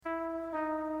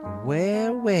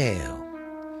Well, well.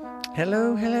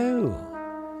 Hello, hello.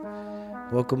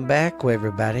 Welcome back,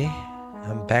 everybody.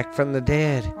 I'm back from the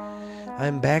dead.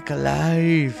 I'm back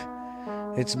alive.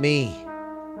 It's me,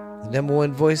 the number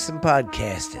one voice in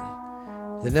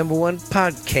podcasting. The number one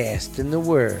podcast in the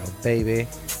world, baby.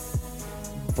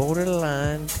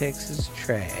 Borderline Texas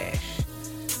Trash.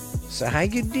 So how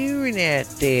you doing out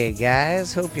there,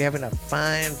 guys? Hope you're having a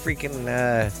fine freaking,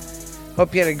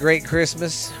 hope you had a great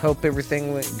Christmas. Hope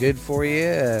everything went good for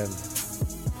you.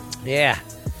 Yeah.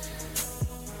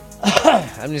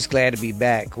 I'm just glad to be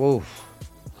back. Whoa.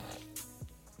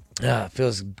 It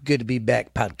feels good to be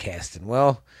back podcasting.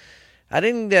 Well, I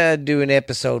didn't do an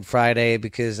episode Friday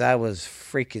because I was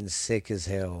freaking sick as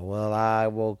hell. Well, I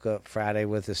woke up Friday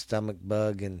with a stomach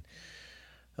bug and,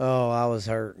 I was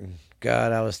hurting.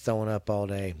 God, I was throwing up all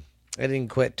day. I didn't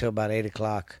quit till about 8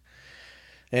 o'clock.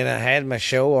 And I had my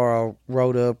show all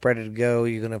wrote up, ready to go.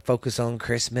 You're going to focus on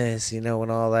Christmas, and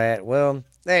all that. Well,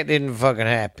 that didn't fucking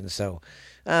happen, so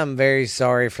I'm very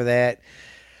sorry for that.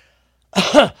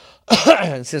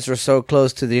 And since we're so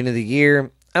close to the end of the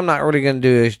year, I'm not really going to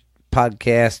do a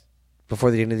podcast before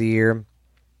the end of the year.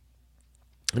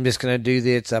 I'm just going to do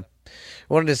this. I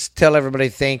wanted to tell everybody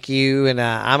thank you, and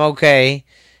I'm okay.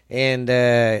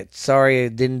 And sorry I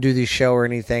didn't do the show or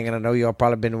anything, and I know y'all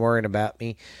probably been worrying about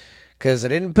me because I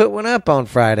didn't put one up on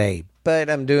Friday. But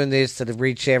I'm doing this to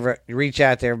reach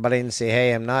out to everybody and say,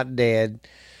 hey, I'm not dead.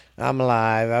 I'm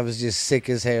alive. I was just sick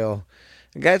as hell.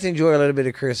 I got to enjoy a little bit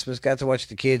of Christmas. Got to watch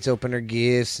the kids open their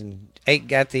gifts and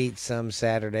got to eat some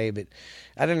Saturday. But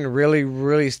I didn't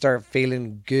really start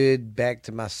feeling good back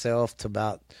to myself till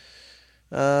about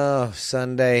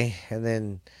Sunday. And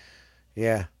then,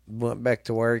 went back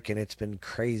to work, and it's been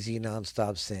crazy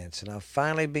nonstop since. And I've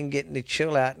finally been getting to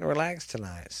chill out and relax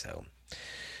tonight. So I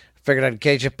figured I'd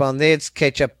catch up on this,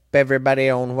 catch up everybody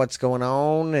on what's going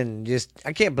on, and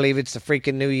I can't believe it's the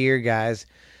freaking new year, guys.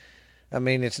 I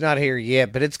mean, it's not here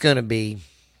yet, but it's going to be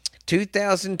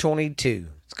 2022.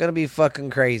 It's going to be fucking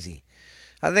crazy.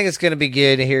 I think it's going to be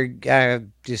good to hear. I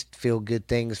just feel good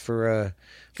things for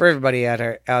everybody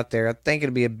out there. I think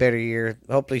it'll be a better year.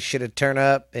 Hopefully shit'll turn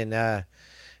up, and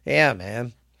yeah,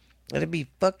 man. It'll be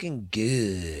fucking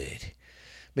good.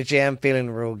 But yeah, I'm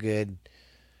feeling real good.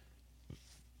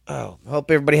 Oh, hope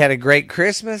everybody had a great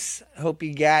Christmas. Hope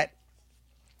you got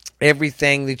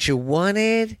everything that you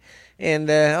wanted and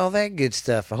all that good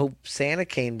stuff. I hope Santa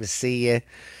came to see you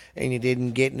and you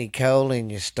didn't get any coal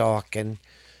in your stocking.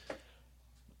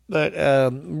 But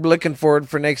looking forward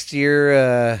for next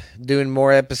year, doing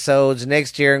more episodes.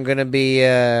 Next year I'm going to be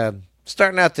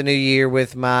starting out the new year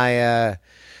with my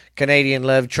Canadian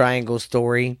love triangle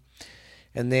story.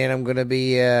 And then I'm going to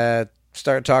be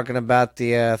start talking about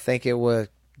I think it was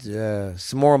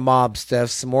some more mob stuff,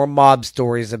 some more mob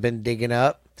stories I've been digging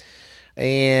up.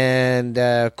 And,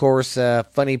 of course,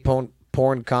 funny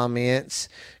porn comments.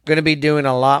 Going to be doing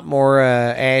a lot more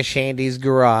Ash Handy's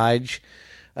Garage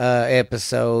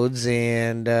episodes.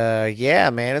 And, yeah,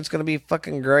 man, it's going to be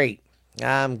fucking great.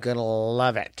 I'm going to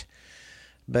love it.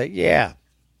 But, yeah.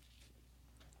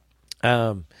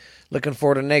 Looking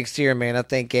forward to next year, man. I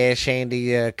think Ash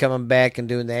Handy coming back and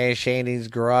doing the Ash Handy's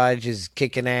Garage is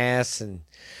kicking ass, and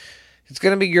it's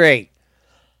going to be great.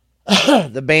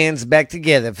 The band's back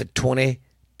together for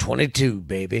 2022,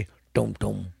 baby. Dum,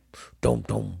 dum, dum,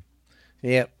 dum.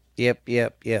 Yep. Yeah,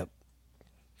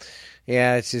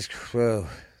 it's just,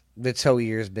 this whole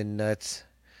year's been nuts.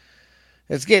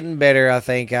 It's getting better, I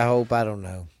think, I hope. I don't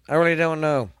know. I really don't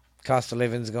know. Cost of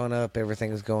living's going up.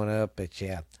 Everything's going up. But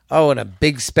yeah. Oh, and a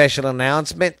big special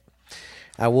announcement.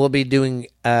 I will be doing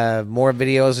more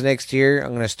videos next year. I'm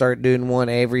going to start doing one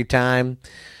every time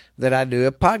that I do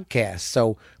a podcast.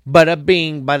 So, bada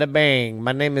bing, bada bang.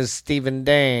 My name is Stephen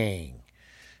Dang.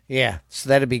 Yeah, so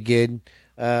that'll be good.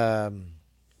 Another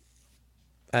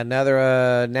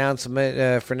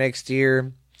announcement for next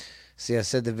year. See, I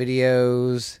said the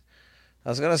videos. I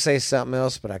was going to say something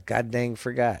else, but I god dang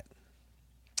forgot.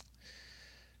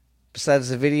 Besides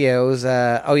the videos,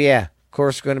 of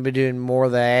course, we're going to be doing more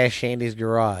of the Ash Handy's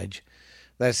Garage.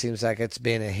 That seems like it's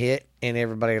been a hit, and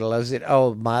everybody loves it.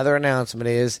 Oh, my other announcement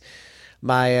is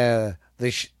I'm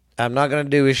not going to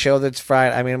do a show that's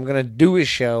Friday. I mean, I'm going to do a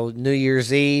show New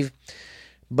Year's Eve,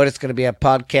 but it's going to be a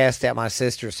podcast at my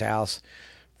sister's house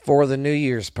for the New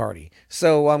Year's party.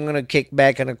 So I'm going to kick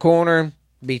back in the corner,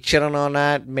 be chilling all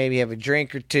night, maybe have a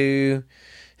drink or two,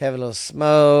 have a little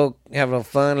smoke, have a little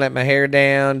fun, let my hair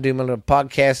down, do my little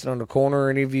podcasting on the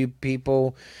corner, interview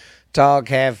people, talk,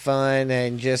 have fun,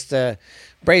 and just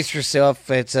brace yourself.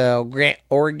 It's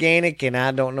organic, and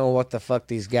I don't know what the fuck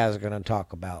these guys are going to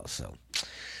talk about. So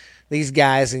these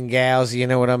guys and gals, you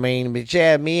know what I mean. But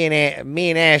yeah, me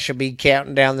and Ash will be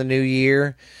counting down the new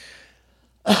year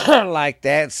like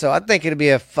that. So I think it'll be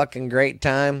a fucking great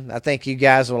time. I think you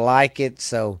guys will like it.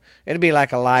 So it'll be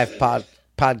like a live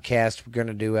podcast we're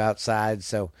gonna do outside.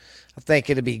 So I think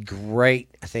it'll be great.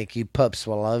 I think you pups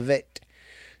will love it.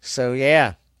 So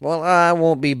yeah. Well, I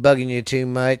won't be bugging you too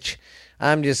much.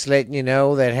 I'm just letting you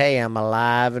know that hey, I'm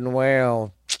alive and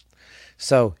well.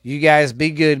 So, you guys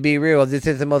be good, be real. This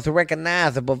is the most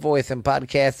recognizable voice in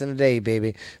podcasting today,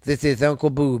 baby. This is Uncle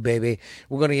Boo, baby.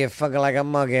 We're going to get fucking like a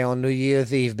monkey on New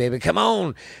Year's Eve, baby. Come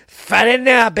on. Fight it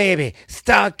now, baby.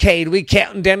 Starcade, we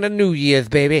counting down to New Year's,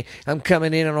 baby. I'm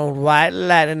coming in on a white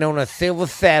lightning on a silver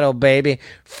saddle, baby.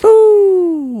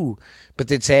 Foo! But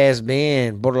this has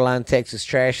been Borderline Texas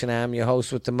Trash, and I'm your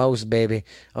host with the most, baby.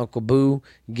 Uncle Boo.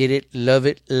 Get it, love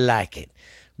it, like it.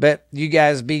 But you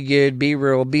guys be good, be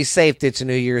real, be safe. It's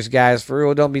New Year's, guys. For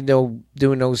real, don't be doing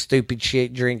no stupid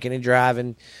shit, drinking and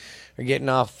driving, or getting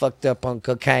all fucked up on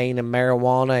cocaine and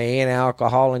marijuana and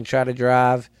alcohol and try to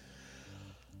drive.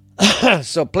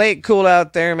 So play it cool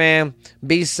out there, man.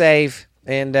 Be safe,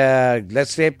 and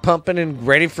let's get pumping and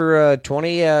ready for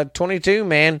 2022,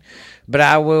 man. But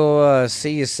I will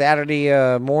see you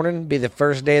Saturday morning, be the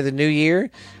first day of the new year.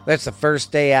 That's the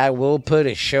first day I will put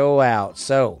a show out.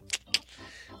 So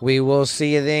we will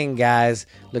see you then, guys.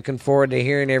 Looking forward to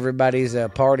hearing everybody's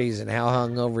parties and how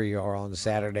hungover you are on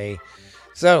Saturday.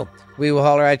 So, we will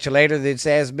holler at you later. This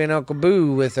has been Uncle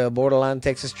Boo with Borderline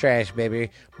Texas Trash, baby.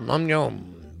 Nom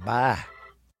nom. Bye.